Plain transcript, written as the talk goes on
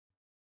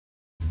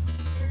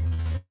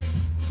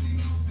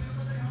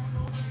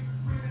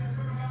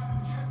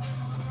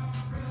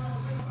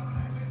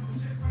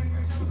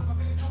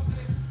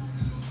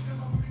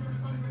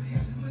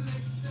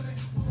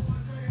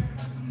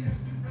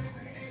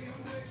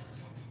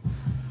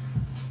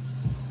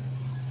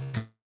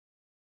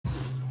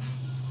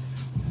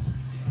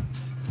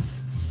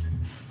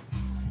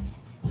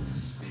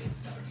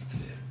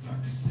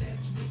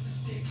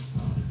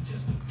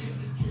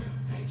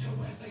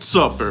What's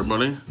up,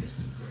 everybody?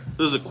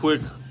 This is a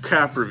quick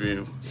cap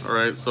review. All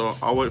right, so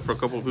I'll wait for a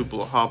couple of people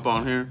to hop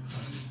on here.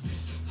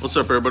 What's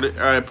up, everybody?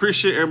 I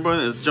appreciate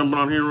everybody that's jumping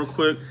on here real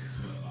quick.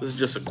 This is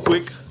just a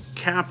quick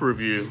cap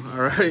review.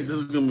 All right, this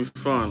is gonna be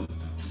fun.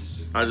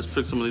 I just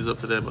picked some of these up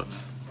today, but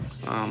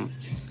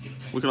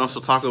we can also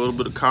talk a little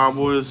bit of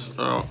Cowboys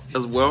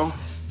as well.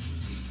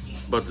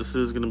 But this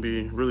is gonna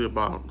be really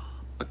about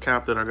a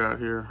cap that I got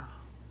here.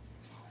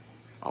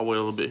 I'll wait a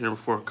little bit here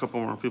before a couple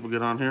more people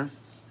get on here.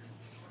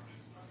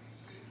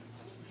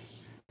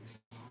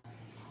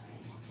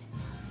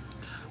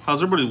 How's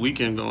everybody's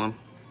weekend going?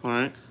 All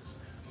right.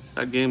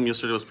 That game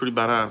yesterday was pretty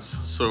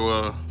badass.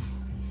 So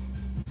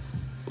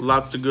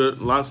lots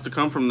to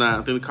come from that.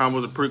 I think the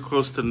Cowboys are pretty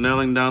close to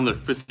nailing down their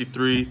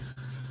 53.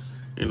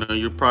 You know,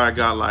 you probably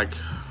got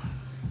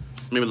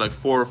maybe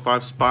 4 or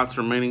 5 spots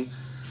remaining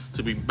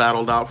to be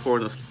battled out for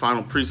in this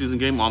final preseason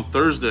game on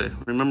Thursday.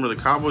 Remember, the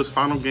Cowboys'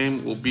 final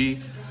game will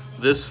be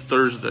this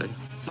Thursday.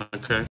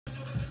 Okay.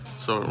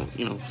 So,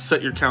 you know,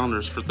 set your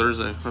calendars for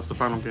Thursday. That's the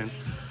final game.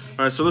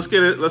 All right, so let's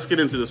get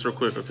into this real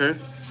quick, okay?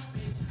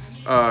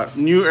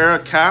 New era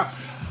cap.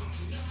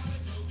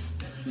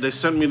 They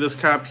sent me this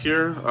cap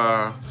here.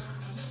 I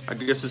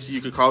guess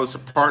you could call this a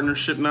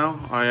partnership now.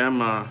 I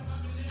am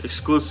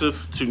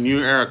exclusive to New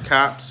Era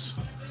caps.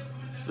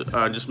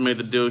 I just made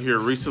the deal here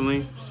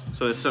recently,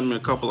 so they sent me a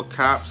couple of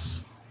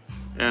caps,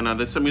 and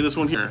they sent me this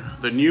one here,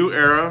 the New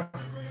Era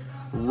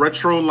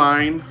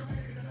Retroline.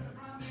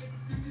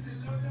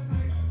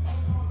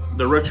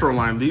 The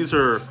Retroline. These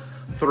are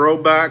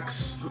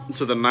throwbacks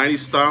to the 90s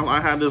style.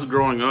 I had this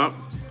growing up.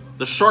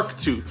 The shark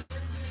tooth.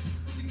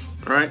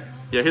 All right.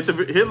 Yeah,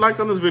 hit like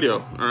on this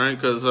video. All right,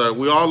 because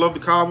we all love the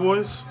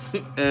Cowboys,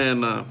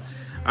 and I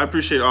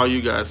appreciate all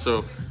you guys.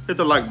 So hit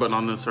the like button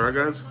on this. All right,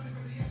 guys.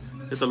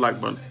 Hit the like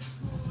button.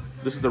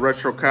 This is the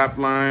retro cap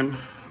line.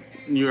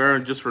 New Era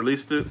just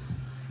released it.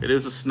 It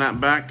is a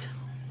snapback.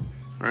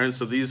 All right,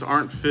 so these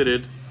aren't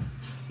fitted.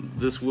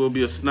 This will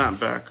be a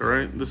snapback. All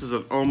right. This is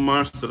an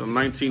homage to the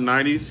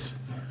 1990s.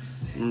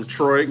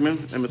 Troy Aikman,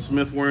 Emmitt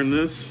Smith wearing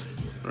this.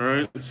 All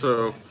right,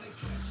 so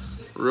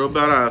real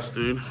badass,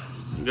 dude.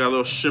 You got a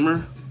little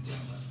shimmer.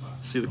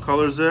 See the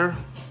colors there?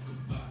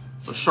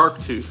 A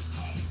shark tooth.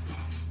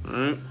 All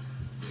right,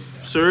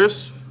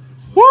 serious?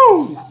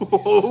 Woo!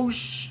 Oh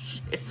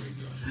shit!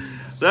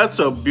 That's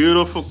a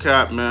beautiful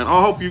cap, man.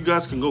 I hope you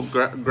guys can go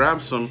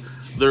grab some.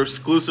 They're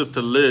exclusive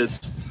to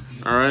lids.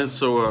 All right,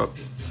 so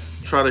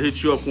try to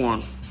hit you up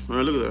one. All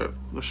right, look at that.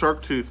 The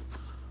shark tooth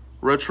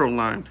retro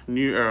line,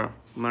 New Era.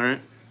 All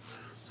right,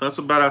 so that's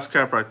a badass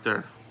cap right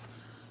there.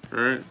 All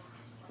right,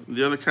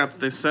 the other cap that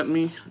they sent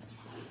me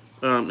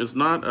is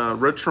not a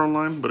retro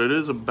line, but it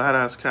is a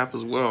badass cap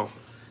as well.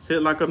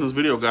 Hit like on this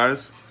video,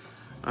 guys.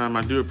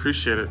 I do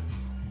appreciate it.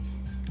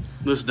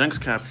 This next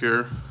cap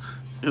here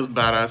is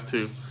badass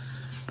too.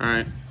 All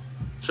right,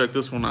 check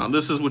this one out.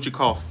 This is what you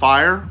call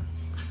fire.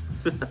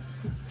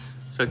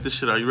 Check this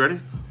shit out. You ready?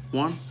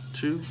 1,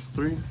 2,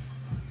 3.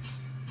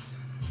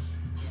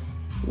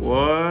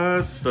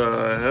 What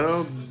the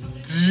hell?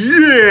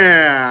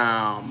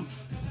 Damn!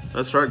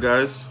 That's right,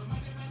 guys.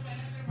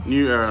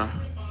 New Era.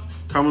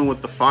 Coming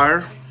with the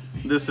fire.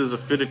 This is a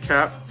fitted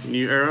cap.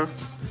 New Era.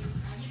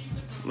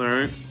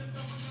 Alright.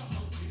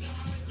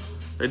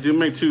 They do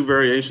make 2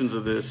 variations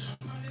of this.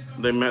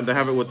 They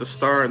have it with the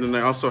star, and then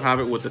they also have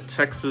it with the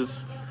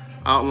Texas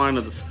outline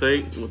of the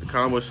state with the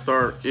Cowboy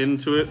star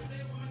into it.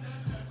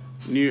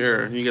 New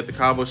Era. You get the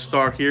Cowboy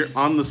star here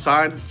on the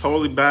side.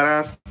 Totally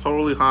badass.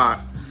 Totally hot.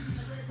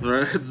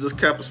 Alright. This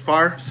cap is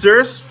fire.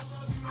 Serious?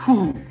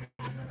 Whew.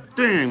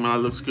 Dang, man,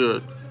 it looks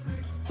good.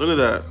 Look at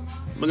that.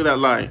 Look at that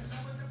light.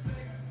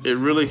 It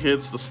really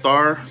hits the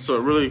star, so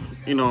it really,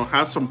 you know,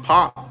 has some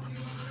pop.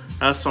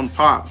 Has some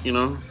pop, you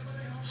know.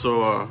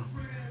 So,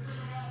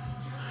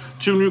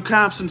 2 new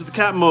caps into the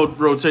cap mode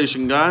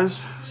rotation, guys.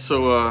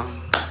 So, I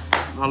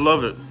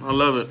love it. I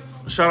love it.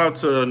 Shout out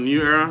to New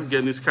Era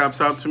getting these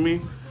caps out to me.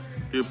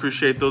 Do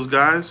appreciate those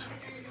guys.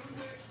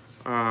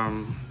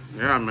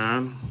 Yeah,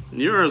 man.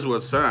 New Era is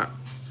what's at.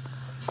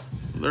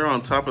 They're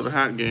on top of the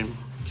hat game.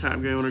 Cap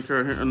game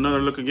here. Another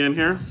look again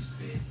here.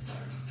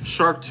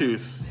 Shark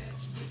tooth.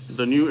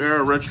 The New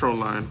Era retro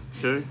line.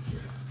 Okay.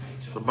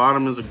 The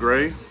bottom is a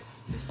gray.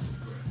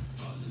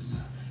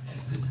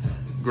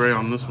 Gray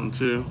on this one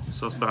too.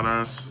 So it's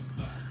badass.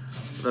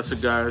 That's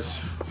it, guys.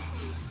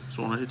 Just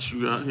want to hit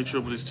you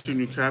up with these 2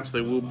 new caps.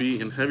 They will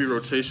be in heavy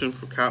rotation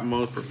for cap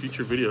mode for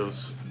future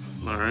videos.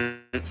 All right.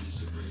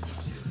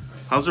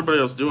 How's everybody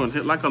else doing?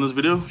 Hit like on this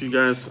video if you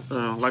guys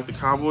like the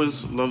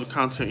Cowboys, love the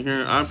content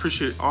here. I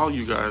appreciate all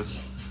you guys.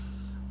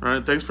 All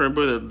right, thanks for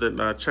everybody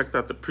that checked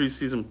out the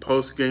preseason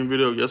post-game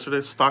video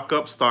yesterday. Stock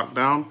up, stock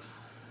down.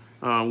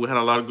 We had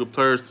a lot of good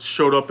players that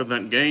showed up in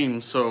that game,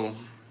 so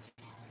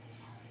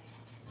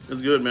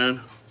it's good,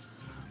 man.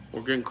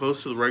 We're getting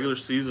close to the regular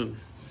season.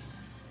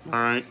 All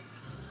right,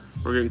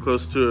 we're getting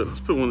close to it.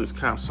 Let's put one of these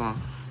caps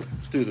on.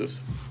 Let's do this.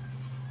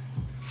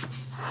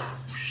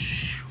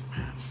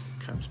 Man,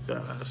 cap's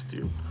badass,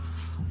 dude.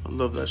 I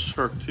love that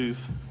shark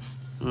tooth.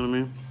 You know what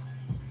I mean?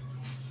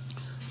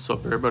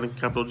 up, everybody?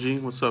 Capital G,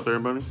 what's up,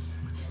 everybody?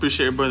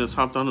 Appreciate everybody that's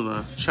hopped onto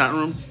the chat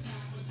room.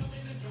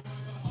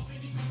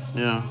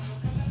 Yeah.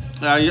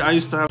 I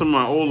used to have some of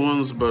my old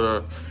ones,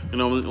 but you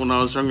know, when I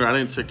was younger, I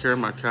didn't take care of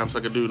my caps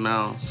like I do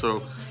now.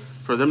 So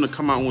for them to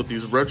come out with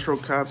these retro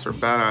caps are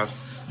badass.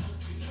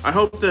 I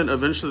hope that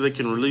eventually they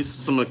can release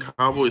some of the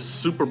Cowboys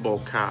Super Bowl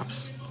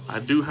caps. I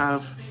do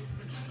have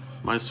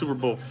my Super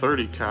Bowl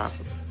 30 cap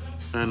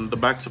and the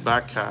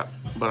back-to-back cap,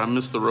 but I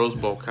missed the Rose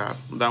Bowl cap.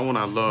 That one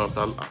I loved.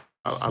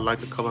 I like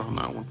the color on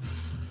that one.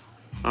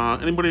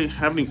 Anybody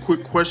have any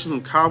quick questions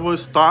on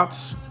Cowboys,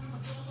 thoughts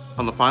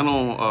on the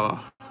final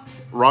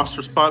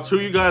roster spots? Who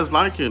you guys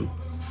liking?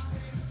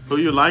 Who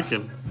you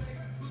liking?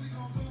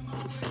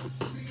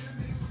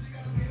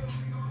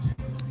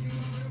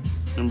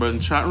 Anybody in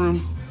the chat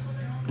room?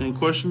 Any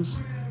questions?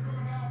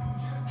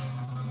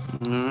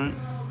 All right.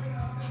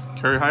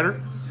 Kerry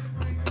Hyder?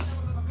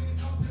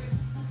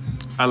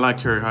 I like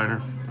Kerry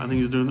Hyder. I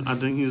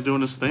think he's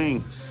doing his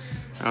thing.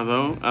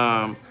 Although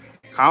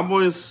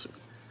Cowboys,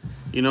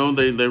 you know,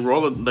 they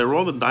roll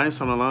the dice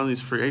on a lot of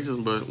these free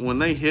agents, but when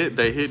they hit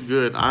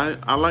good.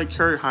 I like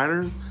Kerry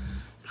Hyder,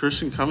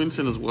 Christian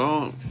Covington as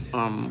well.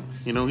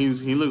 You know,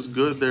 he looks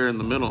good there in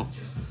the middle.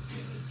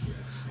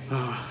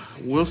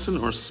 Wilson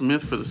or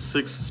Smith for the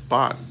 6th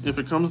spot. If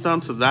it comes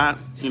down to that,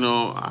 you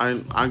know,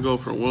 I go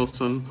for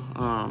Wilson.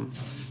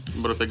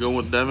 But if they go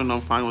with Devin,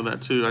 I'm fine with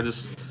that too. I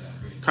just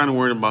kind of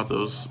worried about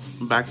those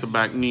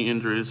back-to-back knee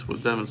injuries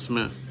with Devin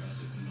Smith.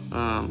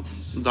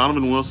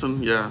 Donovan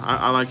Wilson, yeah,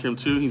 I like him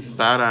too. He's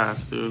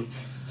badass, dude.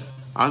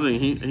 I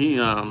think he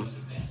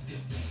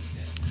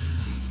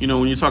you know,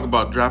 when you talk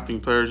about drafting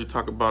players, you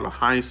talk about a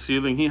high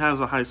ceiling. He has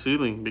a high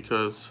ceiling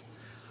because,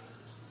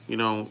 you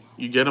know,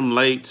 you get him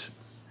late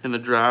in the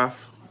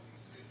draft,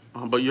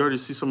 but you already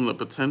see some of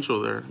the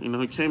potential there. You know,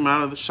 he came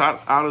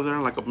shot out of there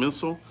like a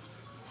missile.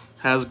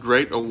 Has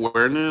great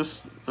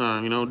awareness.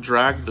 You know,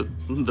 dragged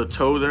the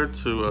toe there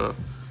to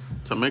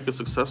make a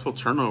successful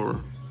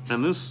turnover.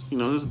 And this, you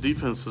know, this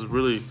defense is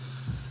really,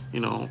 you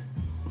know,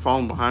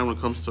 falling behind when it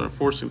comes to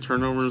forcing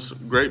turnovers.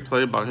 Great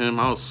play by him.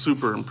 I was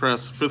super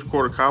impressed. 5th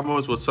quarter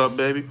Cowboys. What's up,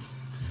 baby?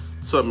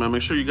 What's up, man?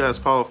 Make sure you guys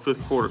follow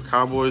 5th quarter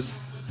Cowboys.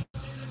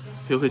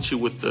 He'll hit you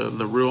with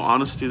the real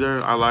honesty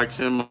there. I like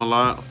him a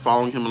lot,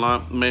 following him a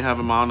lot. May have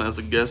him on as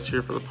a guest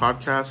here for the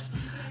podcast.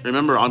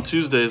 Remember, on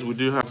Tuesdays, we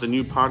do have the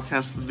new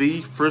podcast,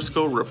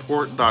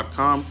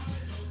 thefriscoreport.com.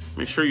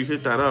 Make sure you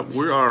hit that up.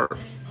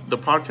 The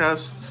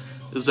podcast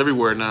is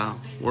everywhere now.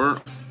 We're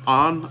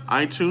on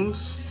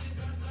iTunes,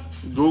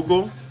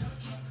 Google,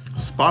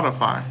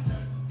 Spotify,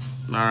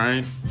 all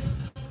right?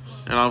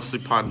 And obviously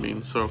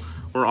Podbean. So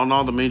we're on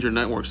all the major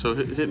networks. So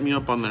hit me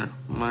up on there,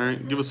 all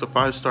right? Give us a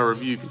 5-star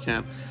review if you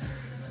can.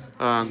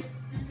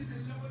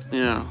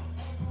 Yeah.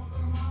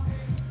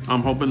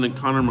 I'm hoping that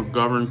Connor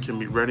McGovern can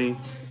be ready.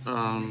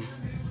 I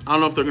don't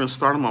know if they're going to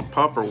start him on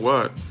PUP or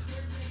what.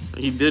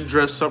 He did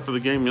dress up for the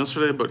game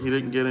yesterday, but he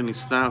didn't get any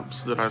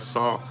snaps that I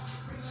saw.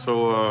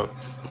 So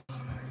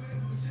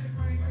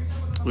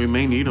we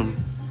may need him.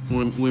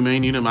 We may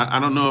need him. I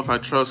don't know if I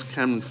trust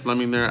Cameron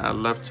Fleming there at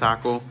left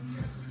tackle.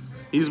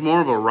 He's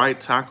more of a right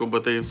tackle,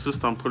 but they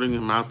insist on putting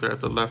him out there at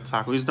the left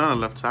tackle. He's not a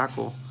left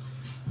tackle.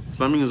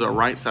 Fleming is a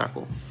right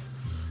tackle.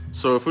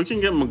 So if we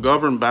can get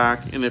McGovern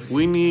back, and if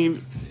we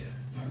need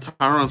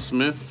Tyron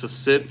Smith to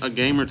sit a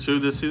game or two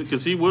this season,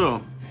 because he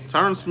will.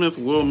 Tyron Smith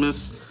will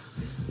miss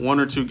 1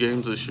 or 2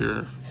 games this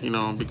year, you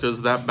know,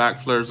 because that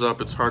back flares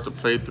up. It's hard to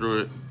play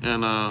through it.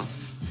 And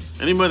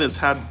anybody that's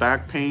had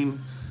back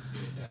pain,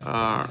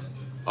 a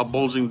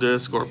bulging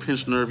disc or a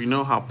pinched nerve, you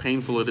know how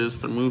painful it is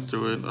to move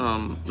through it.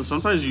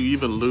 Sometimes you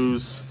even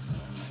lose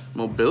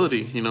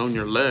mobility, you know, in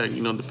your leg,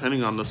 you know,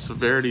 depending on the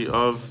severity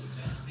of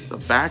the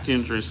back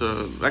injury.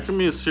 So that can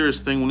be a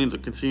serious thing. We need to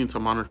continue to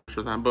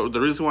monitor that. But the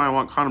reason why I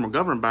want Connor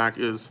McGovern back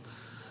is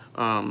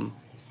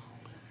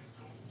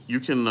you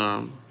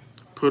can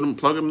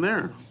plug him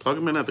there, plug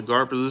him in at the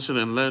guard position,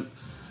 and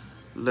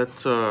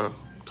let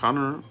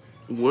Connor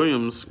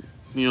Williams,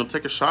 you know,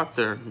 take a shot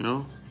there. You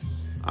know,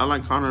 I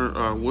like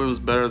Connor Williams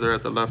better there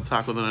at the left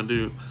tackle than I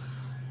do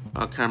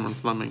Cameron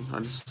Fleming.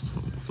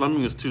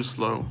 Fleming is too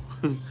slow.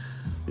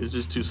 He's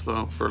just too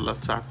slow for a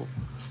left tackle.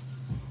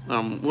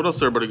 What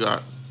else everybody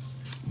got?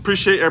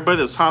 Appreciate everybody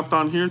that's hopped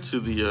on here to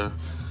the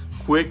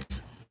quick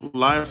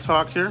live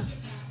talk here.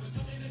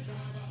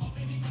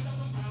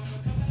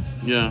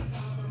 Yeah.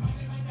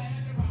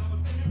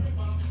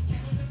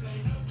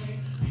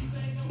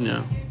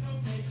 Yeah.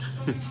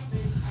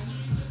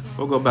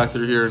 We'll go back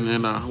through here and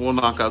then we'll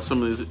knock out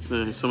some of these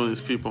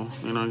people.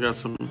 You know, I got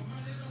some of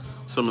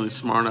these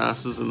smart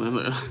asses in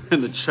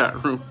the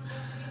chat room.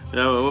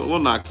 Yeah, we'll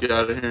knock you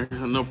out of here.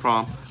 No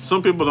problem.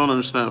 Some people don't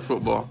understand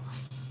football.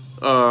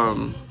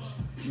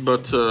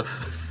 But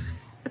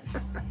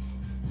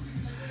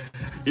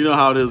you know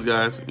how it is,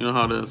 guys. You know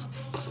how it is.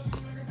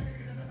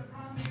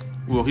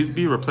 Will he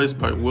be replaced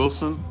by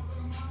Wilson?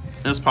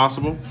 It's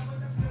possible.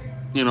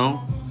 You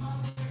know.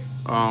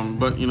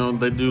 But, you know,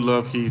 they do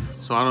love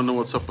Heath, so I don't know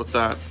what's up with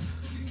that.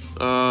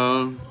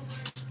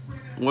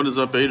 What is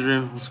up,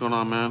 Adrian? What's going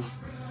on, man?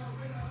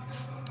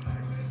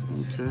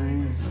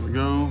 there we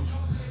go.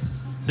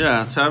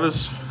 Yeah,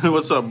 Tavis,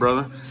 what's up,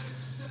 brother?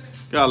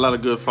 Got a lot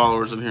of good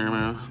followers in here,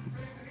 man.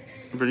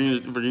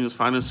 Virginia's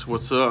finest,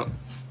 what's up?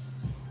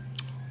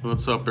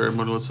 What's up,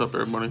 everybody? What's up,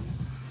 everybody?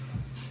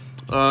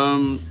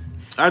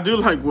 I do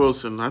like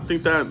Wilson. I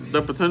think that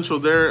the potential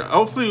there.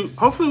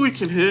 Hopefully we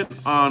can hit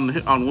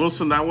on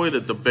Wilson. That way,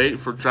 the debate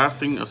for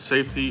drafting a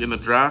safety in the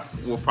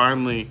draft will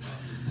finally,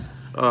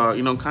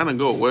 kind of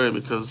go away,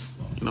 because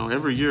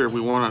every year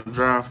we want to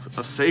draft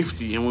a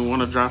safety and we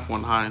want to draft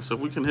one high. So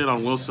if we can hit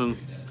on Wilson,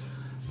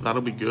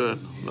 that'll be good.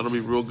 That'll be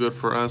real good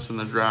for us in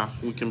the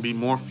draft. We can be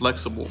more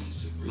flexible.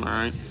 All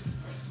right.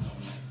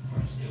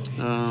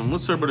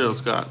 What's everybody else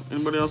got?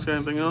 Anybody else got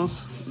anything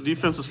else?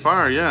 Defense is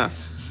fire, yeah.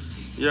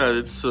 Yeah,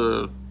 it's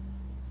the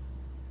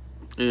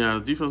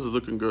defense is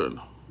looking good.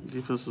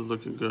 Defense is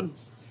looking good.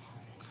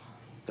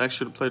 Dak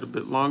should have played a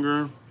bit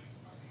longer.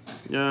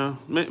 Yeah,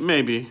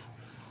 maybe.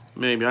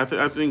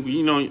 I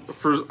think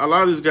for a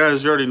lot of these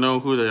guys, you already know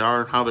who they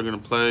are, how they're gonna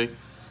play.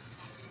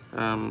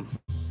 In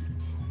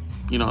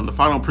the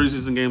final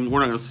preseason game, we're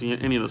not gonna see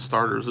any of the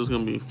starters. There's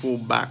gonna be full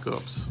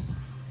backups.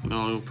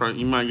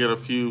 You might get a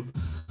few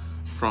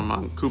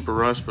from Cooper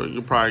Rush, but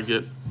you'll probably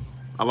get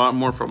a lot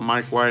more from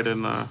Mike White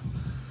and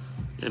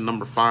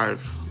number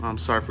 5. I'm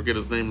sorry, I forget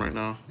his name right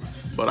now,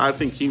 but I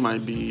think he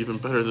might be even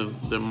better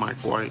than Mike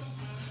White.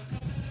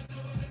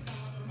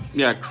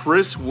 Yeah,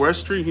 Chris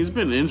Westry, he's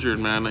been injured,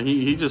 man.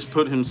 He just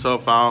put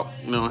himself out.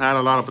 Had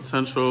a lot of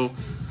potential,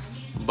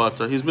 but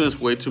he's missed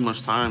way too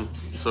much time.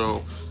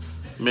 So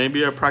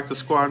maybe a practice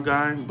squad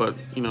guy, but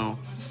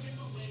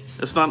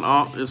it's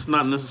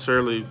not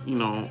necessarily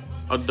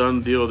a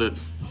done deal that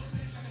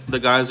the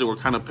guys that were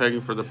kind of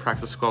pegging for the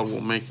practice squad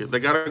will make it. They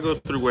got to go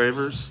through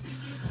waivers.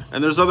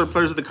 And there's other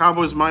players that the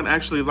Cowboys might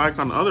actually like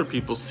on other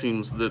people's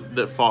teams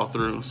that fall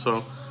through.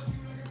 So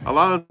a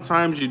lot of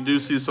times you do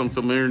see some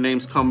familiar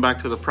names come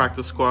back to the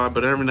practice squad,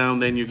 but every now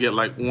and then you get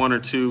like 1 or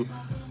 2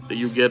 that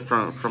you get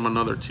from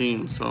another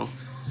team. So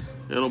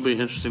it'll be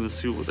interesting to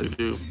see what they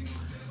do.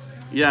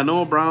 Yeah,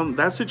 Noah Brown,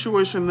 that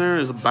situation there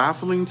is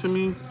baffling to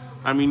me.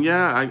 I mean,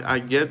 yeah, I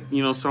get,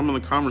 some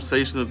of the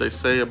conversation that they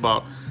say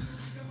about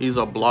he's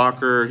a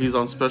blocker, he's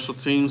on special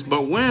teams,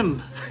 but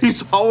when?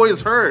 He's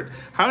always hurt.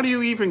 How do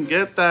you even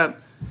get that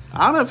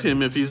out of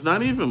him if he's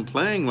not even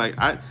playing?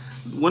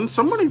 When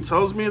somebody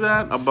tells me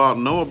that about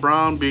Noah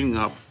Brown being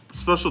a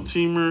special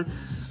teamer,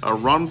 a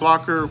run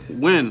blocker,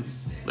 when?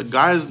 The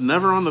guy is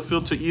never on the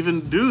field to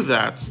even do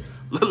that.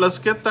 Let's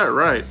get that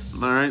right.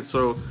 All right,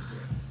 so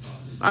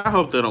I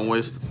hope they don't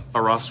waste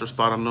a roster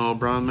spot on Noah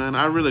Brown, man.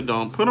 I really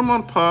don't. Put him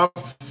on PUP.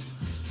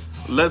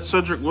 Let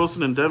Cedric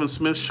Wilson and Devin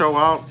Smith show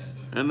out.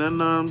 And then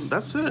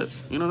that's it.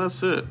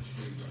 That's it.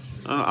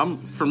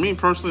 For me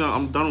personally,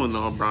 I'm done with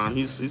Noah Brown.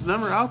 He's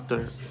never out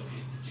there.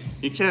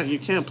 You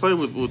can't play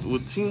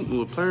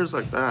with players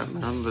like that,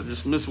 man. That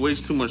just miss way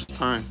too much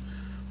time.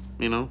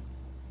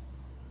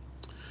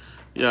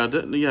 Yeah,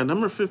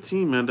 number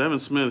 15, man, Devin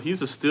Smith.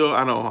 He's a steal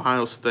out of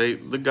Ohio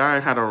State. The guy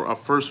had a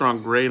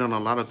first-round grade on a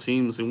lot of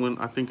teams. He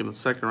went, I think, in the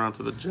second round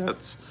to the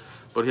Jets,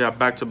 but he had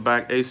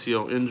back-to-back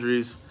ACL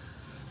injuries.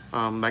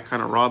 That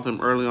kind of robbed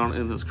him early on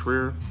in his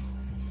career.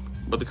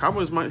 But the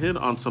Cowboys might hit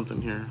on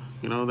something here.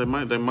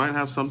 They might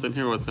have something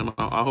here with him.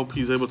 I hope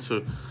he's able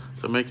to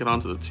make it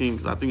onto the team,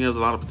 because I think he has a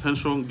lot of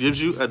potential.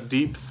 Gives you a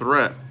deep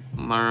threat.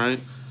 All right?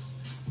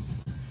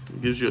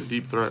 Gives you a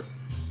deep threat.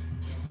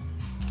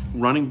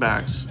 Running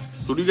backs.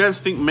 Who do you guys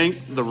think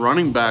make the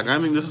running back? I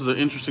think this is an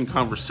interesting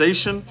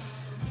conversation.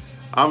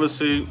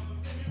 Obviously,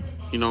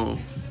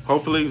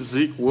 hopefully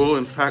Zeke will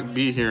in fact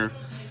be here.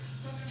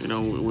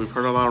 We've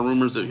heard a lot of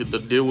rumors that the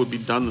deal would be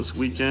done this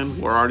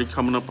weekend. We're already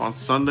coming up on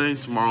Sunday.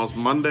 Tomorrow's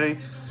Monday.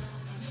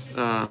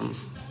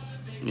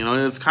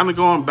 It's kind of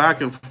going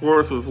back and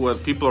forth with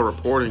what people are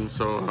reporting.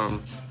 So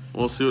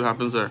we'll see what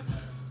happens there.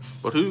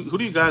 But who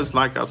do you guys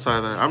like outside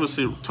of that?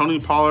 Obviously, Tony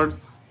Pollard,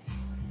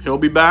 he'll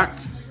be back.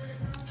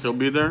 He'll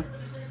be there.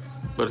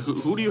 But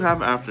who do you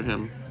have after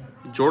him?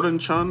 Jordan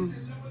Chun,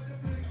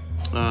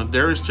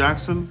 Darius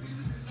Jackson,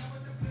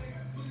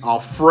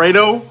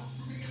 Alfredo.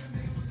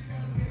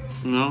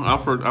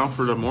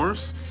 Alfred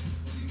Morris,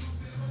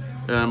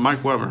 and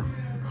Mike Weber.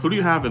 Who do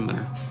you have in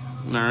there?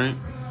 All right.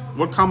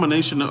 What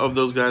combination of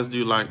those guys do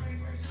you like?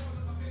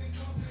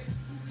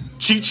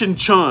 Cheech and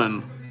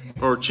Chun,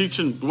 or Cheech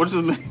and what's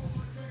his name?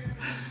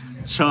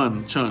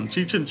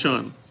 Cheech and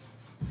Chun.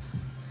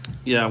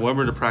 Yeah,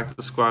 Weber to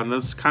practice squad, and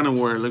that's kind of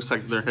where it looks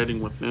like they're heading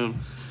with him.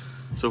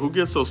 So who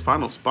gets those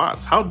final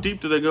spots? How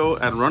deep do they go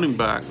at running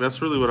back? That's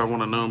really what I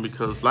want to know,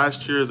 because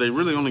last year they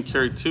really only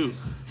carried 2.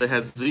 They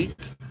had Zeke,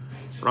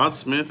 Rod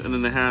Smith, and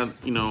then they had,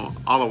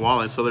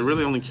 Alawale. So they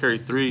really only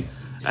carried 3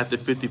 at the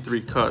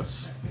 53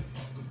 cuts.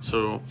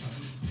 So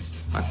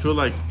I feel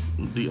like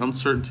the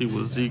uncertainty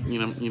with Zeke,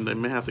 they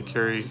may have to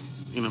carry,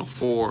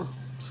 4.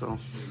 So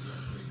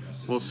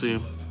we'll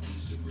see.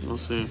 We'll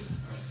see.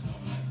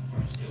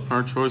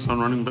 Hard choice on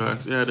running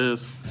backs. Yeah, it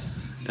is.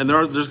 And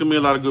there's going to be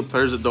a lot of good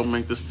players that don't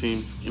make this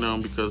team,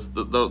 because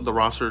the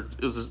roster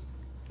is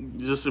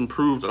just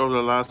improved over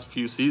the last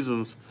few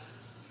seasons.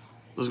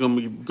 there's going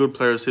to be good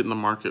players hitting the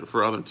market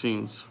for other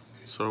teams.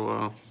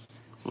 So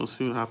we'll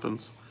see what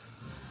happens.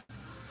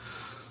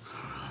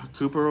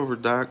 Cooper over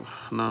Dak?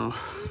 No.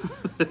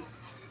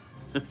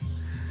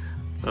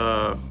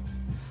 I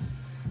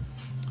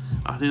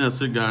think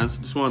that's it, guys.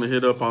 Just want to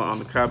hit up on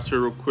the caps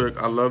here real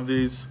quick. I love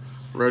these.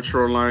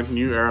 Retroline,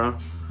 new era.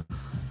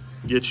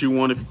 Get you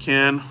one if you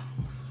can.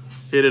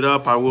 Hit it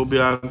up. I will be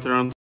out there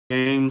on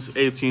games,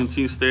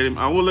 AT&T Stadium.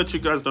 I will let you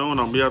guys know, and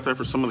I'll be out there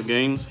for some of the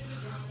games.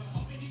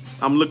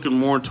 I'm looking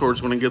more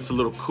towards when it gets a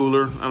little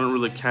cooler. I don't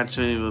really catch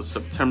any of the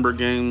September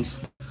games.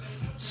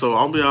 So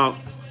I'll be out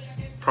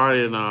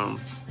probably in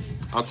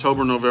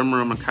October, November.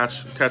 I'm going to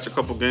catch a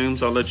couple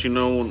games. I'll let you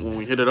know when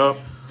we hit it up.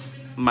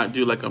 Might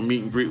do like a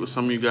meet and greet with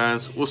some of you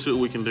guys. We'll see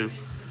what we can do.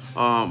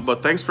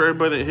 But thanks for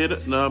everybody that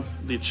hit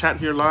the chat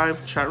here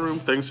live, chat room.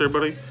 Thanks,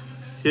 everybody.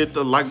 Hit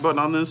the like button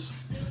on this.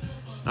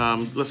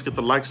 Let's get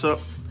the likes up.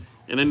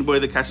 And anybody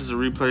that catches the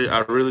replay, I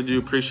really do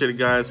appreciate it,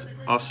 guys.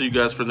 I'll see you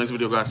guys for the next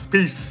video, guys.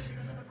 Peace.